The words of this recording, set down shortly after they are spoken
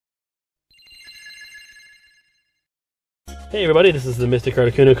Hey everybody, this is the Mystic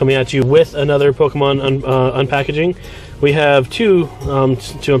Articuno coming at you with another Pokemon unpackaging. We have two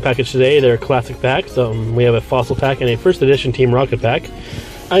to unpackage today. They're classic packs. We have a Fossil pack and a first edition Team Rocket pack.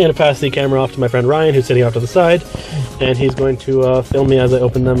 I'm going to pass the camera off to my friend Ryan, who's sitting off to the side, and he's going to film me as I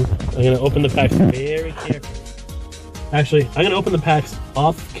open them. I'm going to open the packs very carefully. Actually, I'm going to open the packs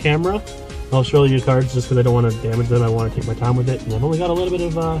off camera. I'll show you cards just because I don't want to damage them. I want to take my time with it, and I've only got a little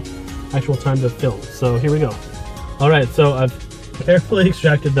bit of actual time to film. So here we go. Alright, so I've carefully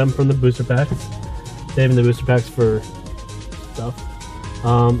extracted them from the booster packs, saving the booster packs for stuff.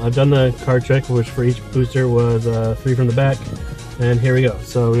 I've done the card trick, which for each booster was 3 from the back, and here we go.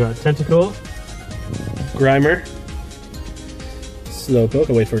 So we got Tentacool, Grimer, Slowpoke,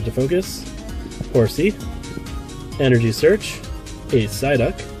 I'll wait for it to focus, Horsey, Energy Search, a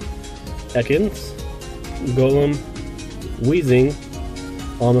Psyduck, Ekans, Golem, Weezing,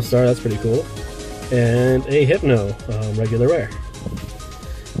 Almastar, that's pretty cool, and a Hypno, regular rare.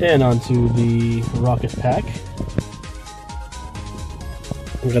 And onto the Rocket pack.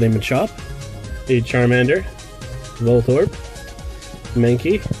 We've got a Machop, a Charmander, Voltorb,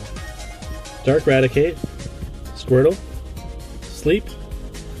 Mankey, Dark Raticate, Squirtle, Sleep,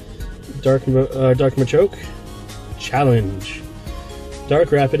 Dark Machoke, Challenge, Dark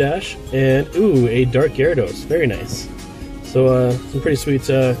Rapidash, and a Dark Gyarados. Very nice. So some pretty sweet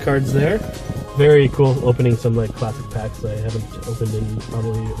cards there. Very cool opening some like classic packs I haven't opened in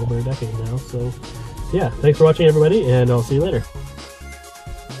probably over a decade now. So yeah, thanks for watching everybody, and I'll see you later.